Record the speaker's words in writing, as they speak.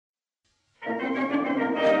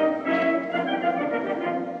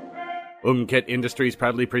Umket Industries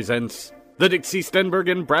proudly presents the Dixie Stenberg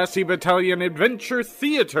and Brassy Battalion Adventure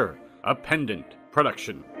Theater, a pendant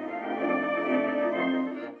production.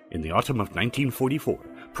 In the autumn of 1944,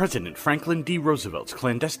 President Franklin D. Roosevelt's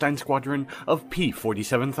clandestine squadron of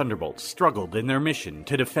P-47 Thunderbolts struggled in their mission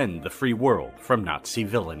to defend the free world from Nazi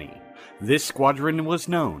villainy. This squadron was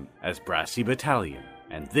known as Brassy Battalion,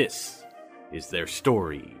 and this is their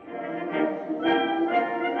story.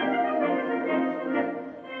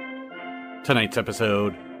 Tonight's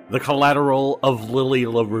episode, The Collateral of Lily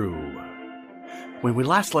LaRue. When we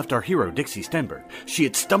last left our hero, Dixie Stenberg, she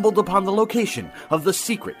had stumbled upon the location of the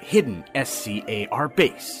secret, hidden SCAR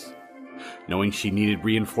base. Knowing she needed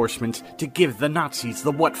reinforcements to give the Nazis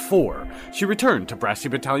the what for, she returned to Brassy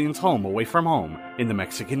Battalion's home away from home in the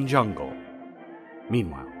Mexican jungle.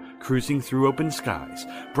 Meanwhile, cruising through open skies,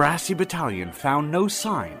 Brassy Battalion found no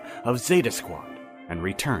sign of Zeta Squad and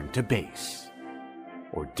returned to base.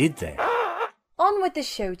 Or did they? On with the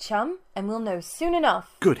show, chum, and we'll know soon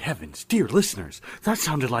enough. Good heavens, dear listeners, that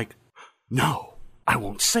sounded like... No, I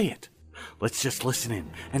won't say it. Let's just listen in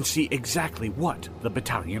and see exactly what the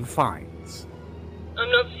battalion finds. I'm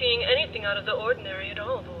not seeing anything out of the ordinary at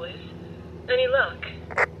all, boys. Any luck?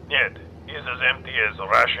 Yet, is as empty as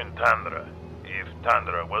Russian tundra. If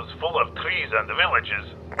tundra was full of trees and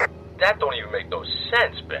villages... That don't even make no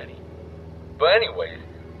sense, Benny. But anyways,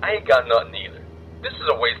 I ain't got nothing either. This is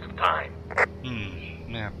a waste of time.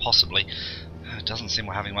 Yeah, possibly. It doesn't seem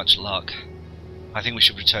we're having much luck. I think we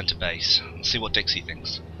should return to base and see what Dixie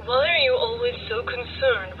thinks. Why are you always so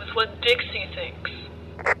concerned with what Dixie thinks?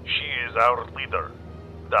 She is our leader.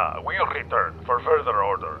 We'll return for further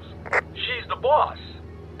orders. She's the boss.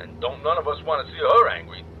 And don't none of us want to see her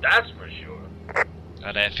angry, that's for sure.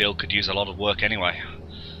 That airfield could use a lot of work anyway.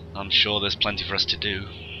 I'm sure there's plenty for us to do.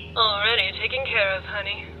 Already taken care of,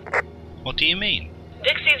 honey. What do you mean?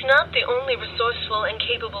 Dixie's not the only resourceful and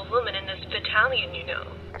capable woman in this battalion, you know.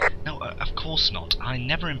 No, of course not. I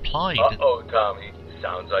never implied that... Uh-oh, Tommy.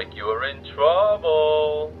 Sounds like you're in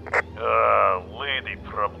trouble. Lady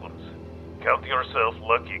problems. Count yourself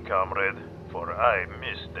lucky, comrade, for I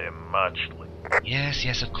miss them muchly.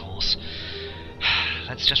 Yes, of course.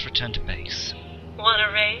 Let's just return to base. Want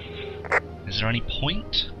a race? Is there any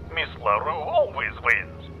point? Miss LaRue always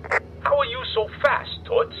wins. How are you so fast,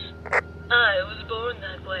 Toots? I was born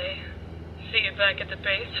that way. See you back at the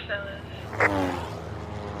base, fellas.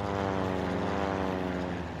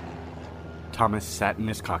 Thomas sat in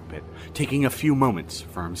his cockpit, taking a few moments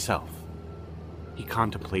for himself. He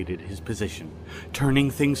contemplated his position,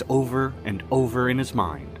 turning things over and over in his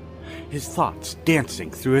mind, his thoughts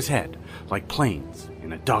dancing through his head like planes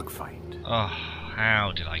in a dogfight. Oh,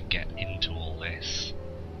 how did I get into all this?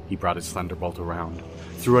 He brought his Thunderbolt around,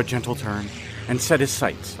 threw a gentle turn, and set his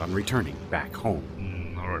sights on returning back home.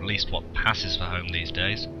 Or at least what passes for home these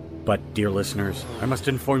days. But, dear listeners, I must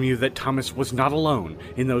inform you that Thomas was not alone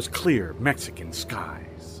in those clear Mexican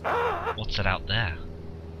skies. What's that out there?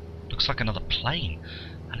 Looks like another plane,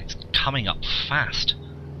 and it's coming up fast.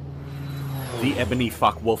 The ebony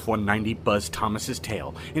Focke-Wulf 190 buzzed Thomas's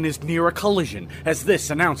tail in as near a collision as this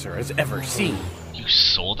announcer has ever seen. You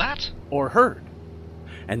saw that? Or heard.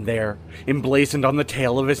 And there, emblazoned on the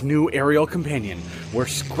tail of his new aerial companion, were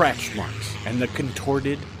scratch marks and the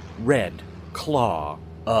contorted red claw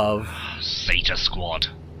of... Zeta Squad.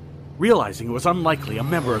 Realizing it was unlikely a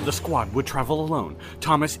member of the squad would travel alone,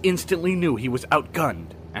 Thomas instantly knew he was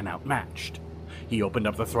outgunned and outmatched. He opened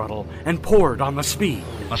up the throttle and poured on the speed.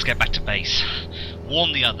 Must get back to base.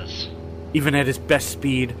 Warn the others. Even at his best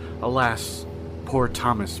speed, alas, poor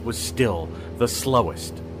Thomas was still the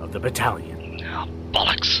slowest of the battalion. Oh,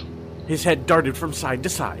 bollocks. His head darted from side to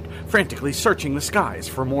side, frantically searching the skies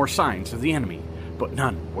for more signs of the enemy, but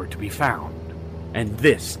none were to be found. And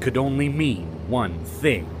this could only mean one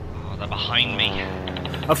thing. Oh, they're behind me.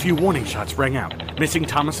 A few warning shots rang out, missing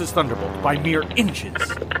Thomas's Thunderbolt by mere inches.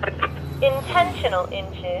 Intentional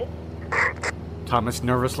inches. Thomas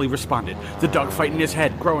nervously responded, the dogfight in his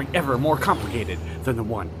head growing ever more complicated than the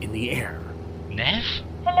one in the air. Nev?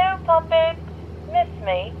 Hello, Puppet. Miss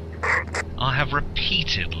me? I have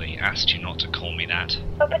repeatedly asked you not to call me that.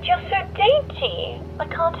 Oh, but you're so dainty. I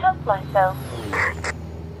can't help myself.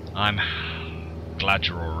 I'm glad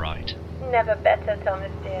you're alright. Never better,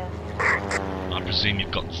 Thomas, dear. I presume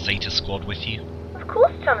you've got Zeta Squad with you? Of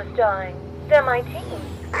course, Thomas, darling. They're my team.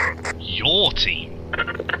 Your team?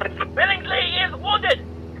 Billingsley is wounded!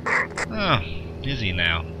 Oh, is he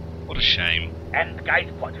now? What a shame. And guys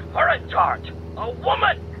put her in charge. A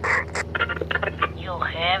woman! You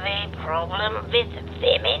have a problem with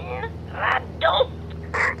women, Radolf?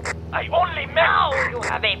 I only meant... Now you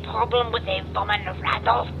have a problem with a woman,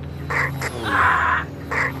 Radolf.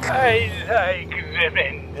 I like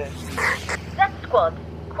women. Set squad,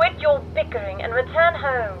 quit your bickering and return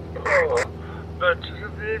home. Oh, but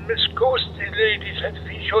we must coast the ladies that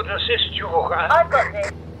we should assist you. I've got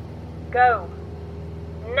this. Go.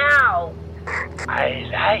 Now. I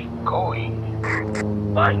like going.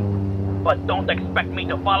 Fine, but don't expect me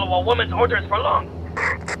to follow a woman's orders for long.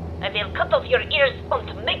 I will cut off your ears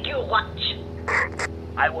and make you watch.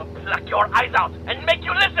 I will pluck your eyes out and make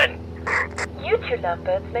you listen. You two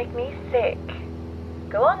lovebirds make me sick.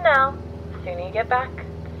 Go on now. The sooner you get back,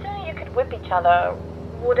 the sooner you could whip each other,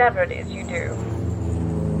 whatever it is you do.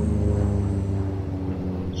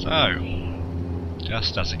 So,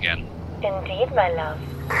 just us again. Indeed, my love.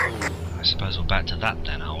 I suppose we're back to that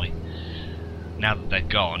then, are we? Now that they're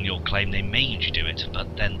gone, you'll claim they made you do it,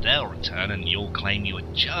 but then they'll return and you'll claim you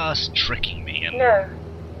were just tricking me and... No,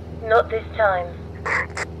 not this time.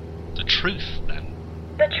 The truth, then?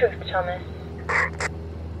 The truth, Thomas.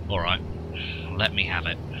 Alright, let me have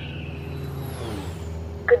it.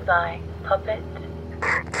 Goodbye, puppet.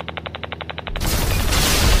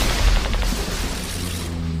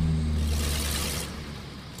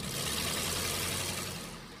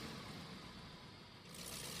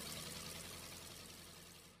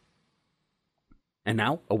 And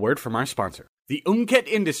now, a word from our sponsor, the Umket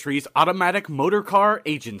Industries Automatic Motor Car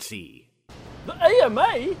Agency. The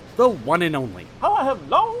AMA? The one and only. How I have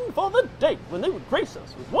longed for the date when they would grace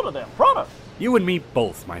us with one of their products. You and me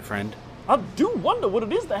both, my friend. I do wonder what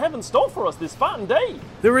it is they have in store for us this fine day.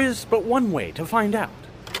 There is but one way to find out.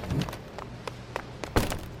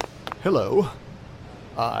 Hello.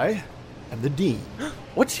 I am the Dean.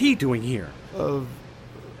 What's he doing here? Of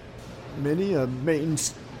many a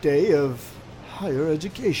mainstay of higher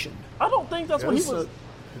education. I don't think that's what he was...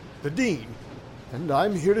 the Dean. And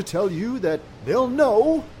I'm here to tell you that they'll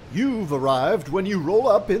know you've arrived when you roll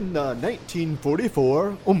up in the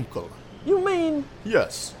 1944 Umkel. You mean...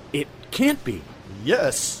 Yes. It can't be.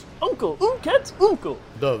 Yes. Uncle Umket's Uncle.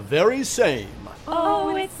 The very same.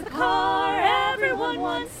 Oh, it's the car everyone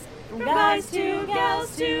wants. From guys to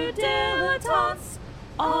gals to dilettantes.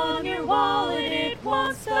 On your wallet it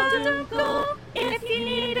wants the Uncle. If you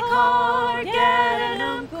need a car, get an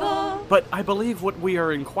Uncle. But I believe what we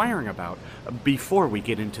are inquiring about, before we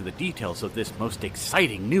get into the details of this most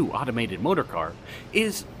exciting new automated motor car,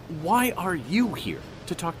 is why are you here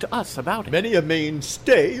to talk to us about it? Many a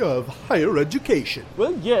mainstay of higher education.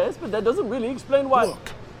 Well, yes, but that doesn't really explain why...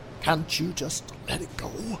 Look, can't you just let it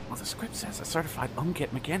go? Well, the script says a certified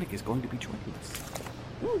Umket mechanic is going to be joining us.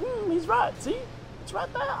 Mm-hmm, he's right, see? It's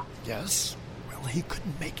right there. Yes. Well, he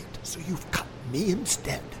couldn't make it, so you've cut me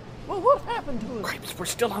instead. Well, what happened to him? Cripes, we're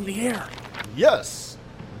still on the air. Yes.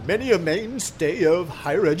 Many a mainstay of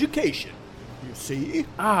higher education. You see?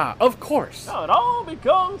 Ah, of course. Now it all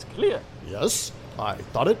becomes clear. Yes, I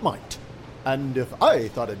thought it might. And if I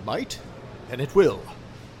thought it might, then it will.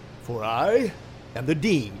 For I am the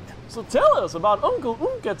Dean. So tell us about Uncle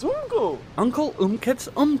Umket's Uncle. Uncle Umket's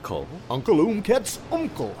Uncle? Uncle Umket's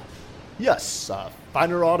Uncle. Yes, a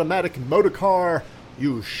finer automatic motor car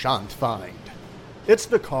you shan't find. It's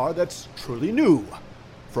the car that's truly new,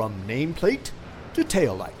 from nameplate to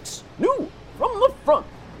taillights. New from the front.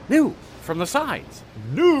 New from the sides.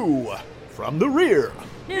 New from the rear.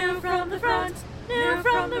 New from the front, new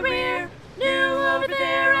from the rear. New over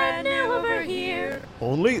there and new over here.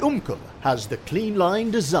 Only Umkel has the clean line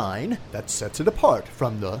design that sets it apart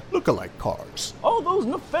from the lookalike cars. All those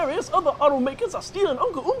nefarious other automakers are stealing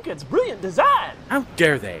Uncle Umket's brilliant design. How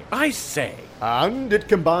dare they? I say. And it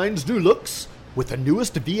combines new looks with the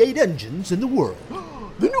newest V8 engines in the world.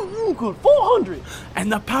 The new Uncle 400.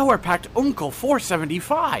 And the power-packed Uncle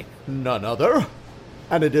 475. None other.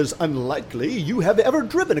 And it is unlikely you have ever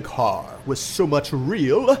driven a car with so much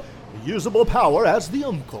real, usable power as the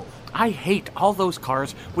Uncle. I hate all those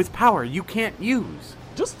cars with power you can't use.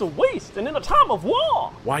 Just a waste, and in a time of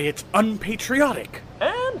war. Why, it's unpatriotic.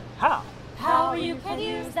 And how? How you can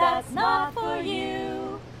use that's not for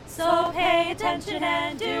you. So pay attention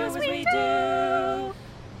and do as we do.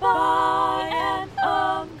 Buy an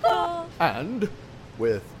Uncle. And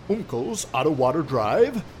with Uncle's auto-water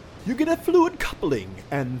drive, you get a fluid coupling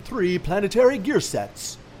and 3 planetary gear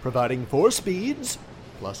sets, providing 4 speeds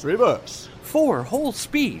plus reverse. 4 whole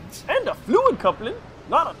speeds. And a fluid coupling,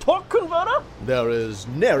 not a torque converter. There is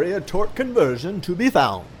nary a torque conversion to be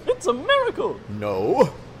found. It's a miracle.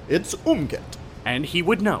 No, it's Umket. And he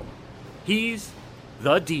would know. He's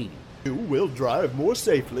the Dean. You will drive more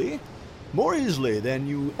safely, more easily than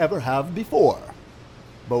you ever have before.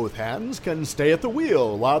 Both hands can stay at the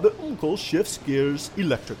wheel while the Uncle shifts gears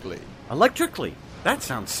electrically. Electrically? That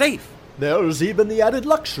sounds safe. There's even the added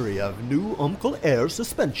luxury of new Uncle Air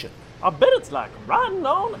suspension. I bet it's like riding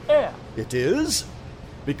on air. It is,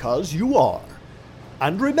 because you are.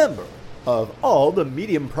 And remember, of all the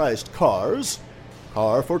medium-priced cars,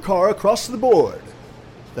 car for car across the board,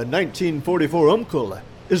 the 1944 Uncle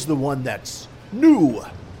is the one that's new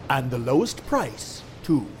and the lowest price,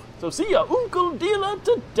 too. So see your Uncle dealer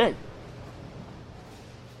today.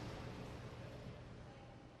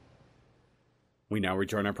 We now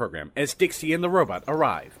rejoin our program as Dixie and the robot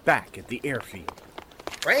arrive back at the airfield.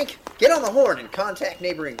 Frank, get on the horn and contact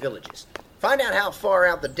neighboring villages. Find out how far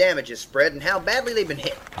out the damage is spread and how badly they've been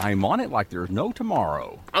hit. I'm on it like there's no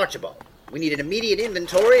tomorrow. Archibald, we need an immediate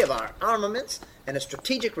inventory of our armaments and a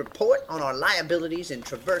strategic report on our liabilities in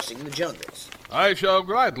traversing the jungles. I shall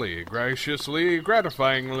gladly, graciously,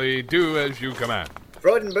 gratifyingly do as you command.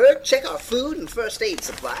 Freudenberg, check our food and first aid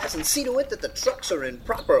supplies and see to it that the trucks are in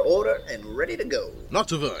proper order and ready to go. Not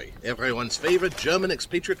to worry. Everyone's favorite German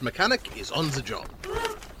expatriate mechanic is on the job.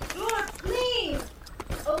 Look, please!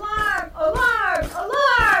 Alarm! Alarm!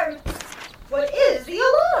 Alarm! What is the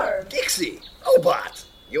alarm? Dixie! Robot!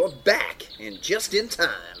 You're back, and just in time.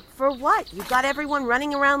 For what? You got everyone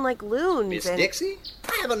running around like loons. Miss Dixie,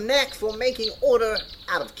 I have a knack for making order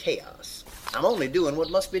out of chaos. I'm only doing what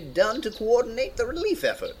must be done to coordinate the relief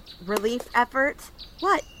effort. Relief effort?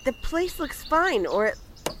 What? The place looks fine, or,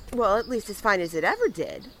 well, at least as fine as it ever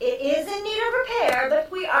did. It is in need of repair,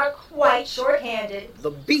 but we are quite short-handed.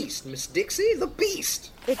 The beast, Miss Dixie, the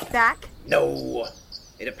beast. It's back? No.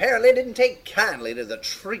 It apparently didn't take kindly to the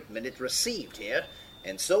treatment it received here,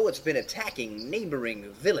 and so it's been attacking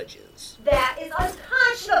neighboring villages. That is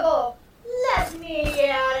unconscionable. Let me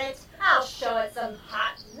at it. I'll show it some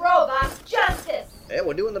hot robot justice. Yeah,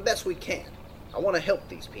 we're doing the best we can. I want to help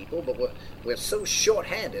these people, but we're so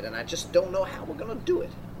short-handed, and I just don't know how we're going to do it.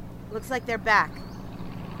 Looks like they're back.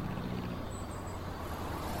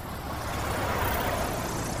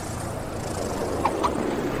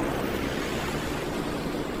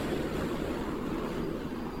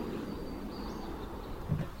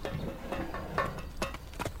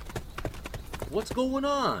 What's going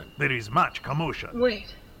on? There is much commotion.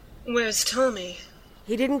 Wait, where's Tommy?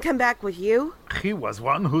 He didn't come back with you? He was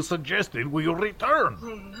one who suggested we return.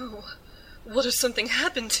 Oh no. What if something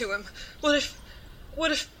happened to him? What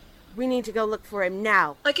if... We need to go look for him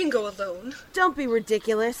now. I can go alone. Don't be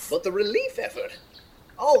ridiculous. But the relief effort.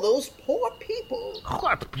 All those poor people.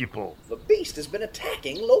 What people? The beast has been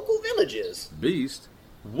attacking local villages. Beast?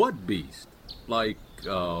 What beast? Like,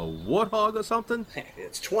 warthog or something?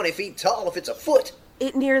 It's 20 feet tall if it's a foot.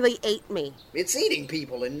 It nearly ate me. It's eating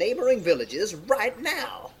people in neighboring villages right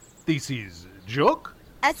now. This is joke?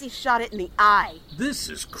 Essie shot it in the eye. This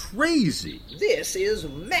is crazy. This is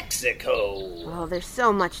Mexico. Oh, there's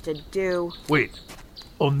so much to do. Wait.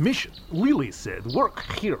 On mission, Lily said work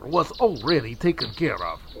here was already taken care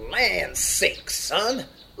of. Land's sakes, son.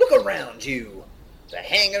 Look around you. The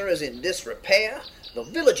hangar is in disrepair. The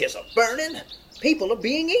villages are burning. People are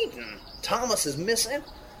being eaten. Thomas is missing.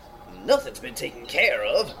 Nothing's been taken care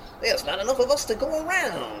of. There's not enough of us to go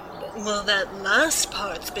around. Well, that last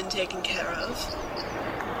part's been taken care of.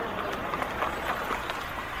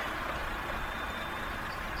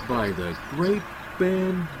 By the great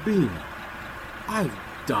Bambino, I've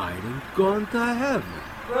died and gone to heaven.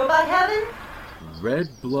 Robot heaven?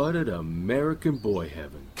 Red-blooded American boy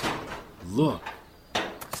heaven. Look.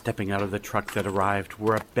 Stepping out of the truck that arrived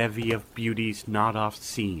were a bevy of beauties not oft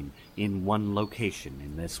seen in one location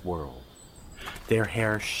in this world. Their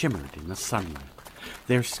hair shimmered in the sunlight.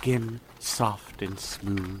 Their skin, soft and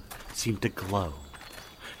smooth, seemed to glow.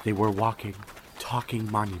 They were walking,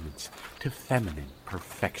 talking monuments to feminine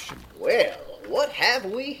perfection. Well, what have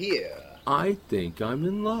we here? I think I'm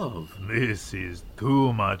in love. This is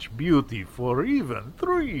too much beauty for even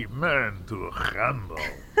 3 men to handle.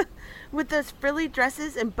 With those frilly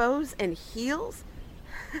dresses and bows and heels?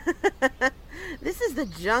 This is the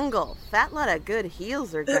jungle. Fat lot of good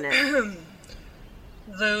heels are gonna...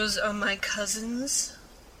 Those are my cousins?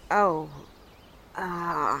 Oh.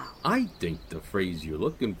 I think the phrase you're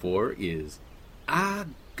looking for is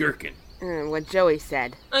gherkin. What Joey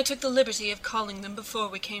said. I took the liberty of calling them before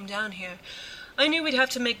we came down here. I knew we'd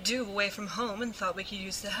have to make do away from home and thought we could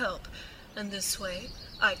use the help. And this way,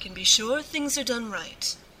 I can be sure things are done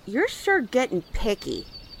right. You're sure getting picky.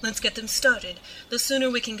 Let's get them started. The sooner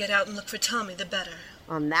we can get out and look for Tommy, the better.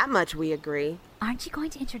 On that much we agree. Aren't you going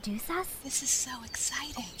to introduce us? This is so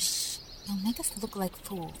exciting. Oh, shh. You'll make us look like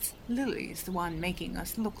fools. Lily's the one making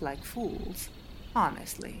us look like fools.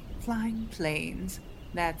 Honestly, flying planes,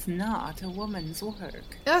 that's not a woman's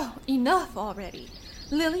work. Oh, enough already.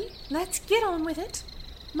 Lily, let's get on with it.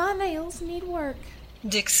 My nails need work.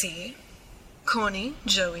 Dixie, Corny,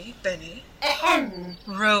 Joey, Benny, Ahem.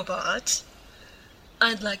 Robot.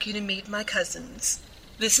 I'd like you to meet my cousins.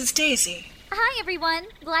 This is Daisy. Hi, everyone.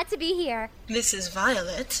 Glad to be here. This is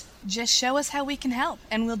Violet. Just show us how we can help,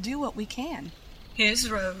 and we'll do what we can. Here's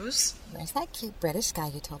Rose. Where's that cute British guy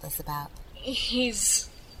you told us about? He's,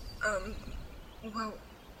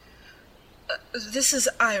 this is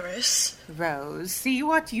Iris. Rose, see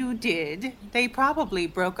what you did? They probably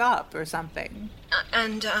broke up or something.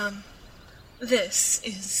 And this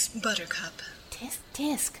is Buttercup.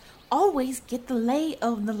 Tisk. Always get the lay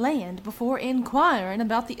of the land before inquiring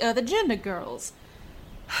about the other gender girls.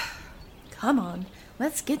 Come on,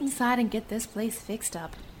 let's get inside and get this place fixed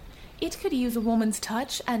up. It could use a woman's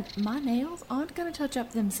touch, and my nails aren't gonna touch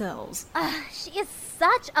up themselves. She is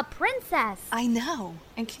such a princess. I know.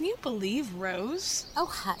 And can you believe Rose? Oh,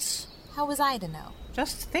 hush. How was I to know?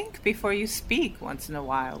 Just think before you speak once in a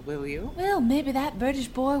while, will you? Well, maybe that British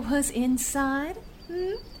boy was inside.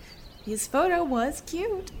 His photo was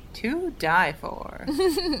cute. To die for.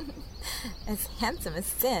 As handsome as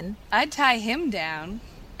sin. I'd tie him down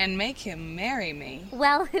and make him marry me.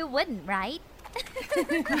 Well, who wouldn't, right?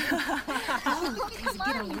 Come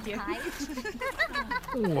on, you guys.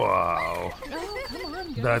 Wow. Come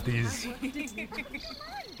on, That is...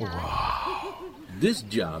 Wow. This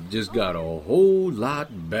job just got a whole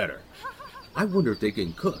lot better. I wonder if they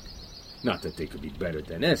can cook. Not that they could be better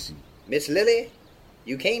than Essie. Miss Lily,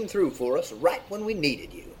 you came through for us right when we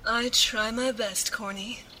needed you. I try my best,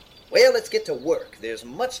 Corny. Well, let's get to work. There's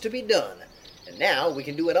much to be done. And now we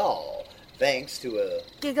can do it all, thanks to a...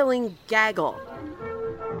 Giggling gaggle.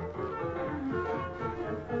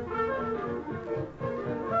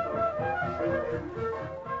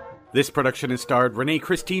 This production has starred Renee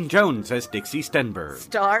Christine Jones as Dixie Stenberg,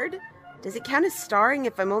 Starred? Does it count as starring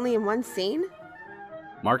if I'm only in one scene?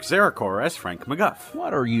 Mark Zarakor as Frank McGuff,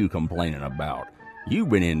 What are you complaining about? You've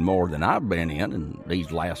been in more than I've been in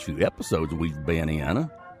these last few episodes we've been in.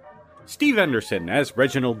 Steve Anderson as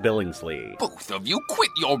Reginald Billingsley, Both of you quit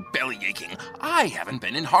your belly aching. I haven't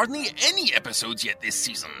been in hardly any episodes yet this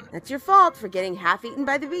season. That's your fault for getting half-eaten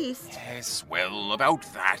by the beast. Yes, well, about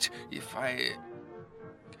that. If I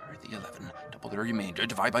carry the 11, double the remainder,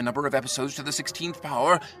 divide by number of episodes to the 16th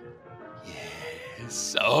power.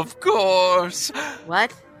 Yes, of course.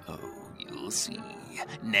 What? Oh, you'll see.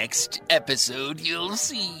 Next episode, you'll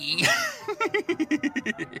see.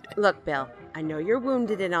 Look, Bill, I know you're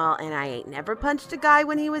wounded and all, and I ain't never punched a guy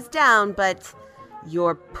when he was down, but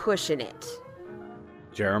you're pushing it.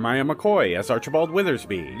 Jeremiah McCoy as Archibald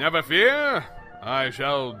Withersby, Never fear, I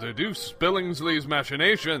shall deduce Billingsley's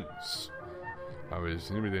machinations. I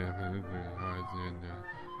was...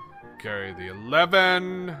 Carry the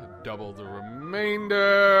 11, double the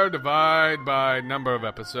remainder, divide by number of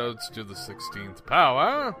episodes to the 16th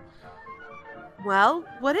power. Well,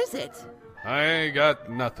 what is it? I got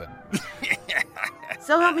nothing.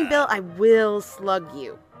 So help me, Bill, I will slug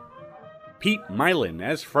you. Pete Mylan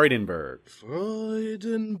as Freudenberg,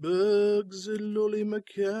 Freudenberg's a lolly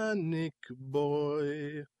mechanic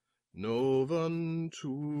boy. No one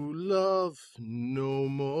to love, no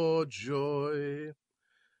more joy.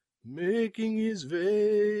 Making his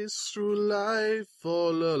way through life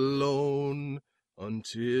all alone,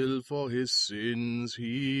 until for his sins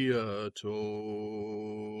he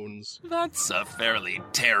atones. That's a fairly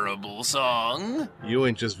terrible song. You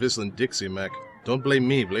ain't just whistling Dixie, Mac. Don't blame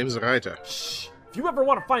me, blame the writer. If you ever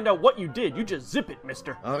want to find out what you did, you just zip it,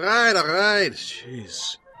 mister. All right.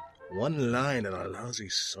 Jeez. One line in a lousy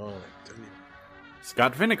song, I tell you.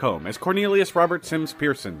 Scott Vinicombe as Cornelius Robert Sims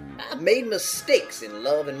Pearson, I've made mistakes in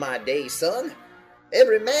love in my day, son.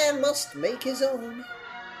 Every man must make his own.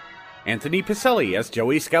 Anthony Piselli as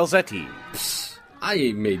Joey Scalzetti, I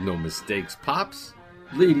ain't made no mistakes, Pops.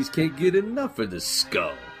 Ladies can't get enough of the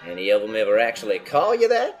skull. Any of them ever actually call you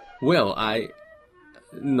that? Well,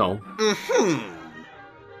 no.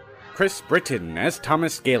 Chris Britton as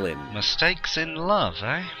Thomas Galen, Mistakes in love,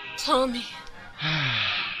 eh? Tommy.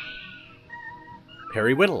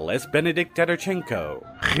 Perry Whittle as Benedict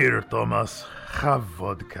Dedorchenko, Here, Thomas, have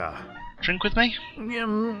vodka. Drink with me?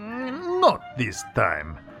 Not this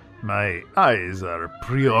time. My eyes are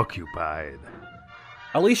preoccupied.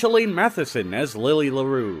 Alicia Lane Matheson as Lily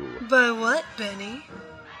LaRue, By what, Benny?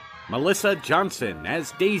 Melissa Johnson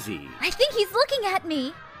as Daisy, I think he's looking at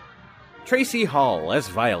me. Tracy Hall as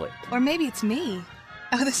Violet, Or maybe it's me.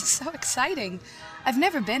 Oh, this is so exciting. I've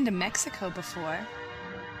never been to Mexico before.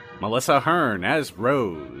 Melissa Hearn as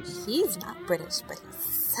Rose, He's not British, but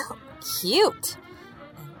he's so cute.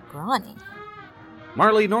 And brawny.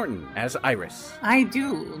 Marley Norton as Iris, I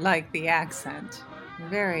do like the accent.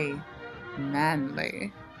 Very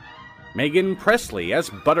manly. Megan Presley as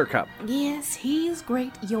Buttercup. Yes, he's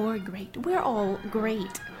great, you're great. We're all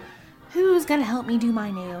great. Who's gonna help me do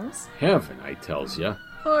my nails? Heaven, I tells ya.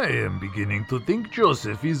 I am beginning to think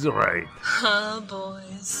Joseph is right. Huh,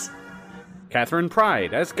 boys. Catherine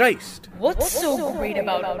Pride as Geist. What's so great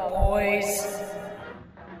about boys?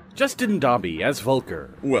 Justin Dobby as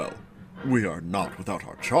Volker. Well, we are not without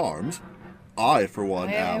our charms. I, for one,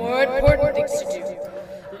 am... more important things to do.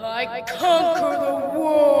 Like conquer the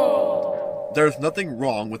world. There's nothing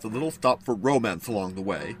wrong with a little stop for romance along the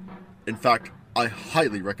way. In fact, I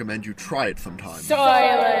highly recommend you try it sometime.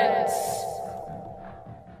 Silence!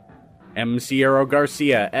 M. Sierra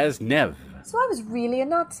Garcia as Nev. So I was really a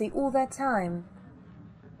Nazi all that time.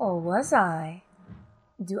 Or was I?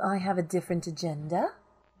 Do I have a different agenda?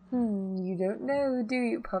 You don't know, do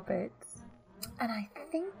you, puppets? And I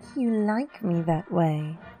think you like me that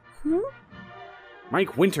way.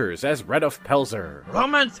 Mike Winters as Redolf Pelzer.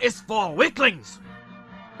 Romance is for weaklings!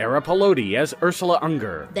 Era Pelodi as Ursula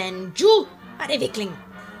Unger. Then you are a weakling.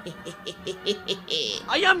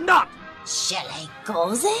 I am not! Shall I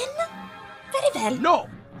go then? Very well. No!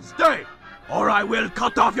 Stay! Or I will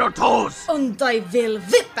cut off your toes! And I will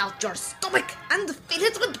whip out your stomach and fill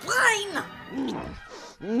it with wine!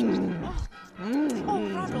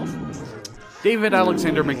 David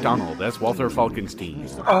Alexander MacDonald as Walter Falkenstein.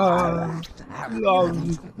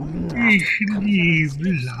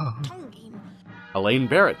 Elaine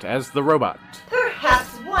Barrett as the Robot.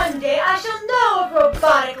 Perhaps one day I shall know of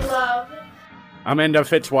robotic love. Amanda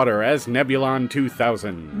Fitzwater as Nebulon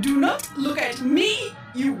 2000. Do not look at me,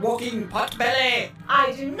 you walking potbelly!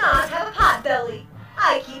 I do not have a pot belly.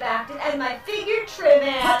 I keep acting as my figure trim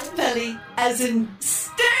man. Potbelly, as in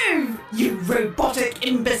stove, you robotic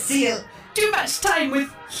imbecile! Too much time with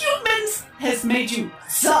humans has made you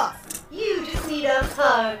soft! You just need a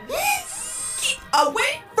hug. Keep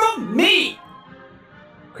away from me!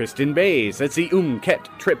 Kristen Bays as the Umket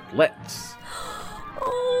Triplets.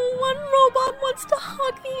 Oh, one robot wants to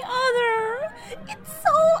hug the other. It's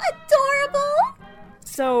so adorable.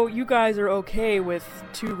 So you guys are okay with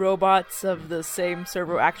two robots of the same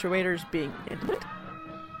servo actuators being intimate?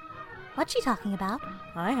 What's she talking about?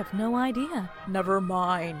 I have no idea. Never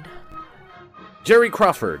mind. Jerry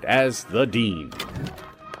Crawford as the Dean.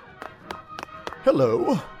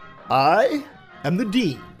 Hello, I am the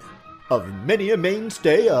Dean of many a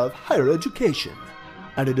mainstay of higher education,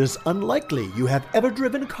 and it is unlikely you have ever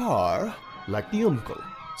driven a car like the uncle.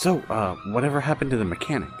 So, whatever happened to the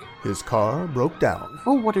mechanic? His car broke down.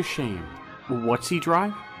 Oh, what a shame. What's he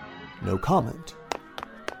drive? No comment.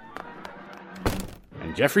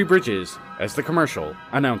 And Jeffrey Bridges as the commercial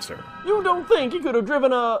announcer. You don't think he could have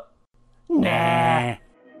driven a... Nah.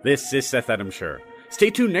 This is Seth Adam Sure. Stay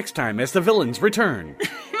tuned next time as the villains return.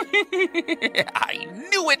 I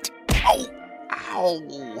knew it! Ow!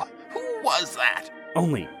 Ow! Who was that?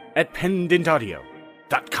 Only at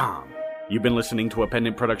pendantaudio.com. You've been listening to a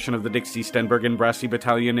pendant production of the Dixie Stenberg and Brassy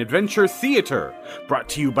Battalion Adventure Theater, brought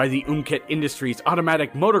to you by the Umket Industries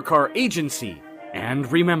Automatic Motorcar Agency. And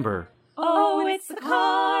remember... Oh, it's the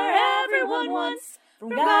car everyone wants. From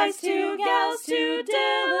guys to gals to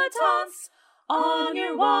dilettantes. On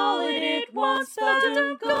your wallet it wants the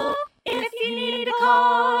uncle. If you need a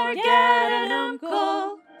car, get an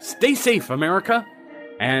uncle. Stay safe, America,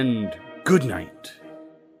 and good night.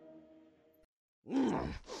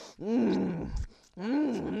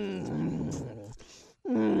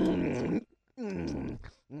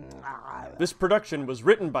 This production was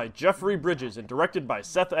written by Jeffrey Bridges and directed by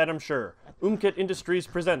Seth Adam Sure. Umket Industries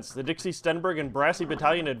presents the Dixie Stenberg and Brassy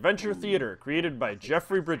Battalion Adventure Theater, created by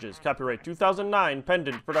Jeffrey Bridges, copyright 2009,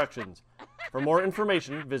 Pendant Productions. For more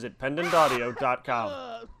information, visit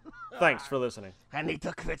pendantaudio.com. Thanks for listening. I need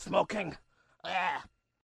to quit smoking.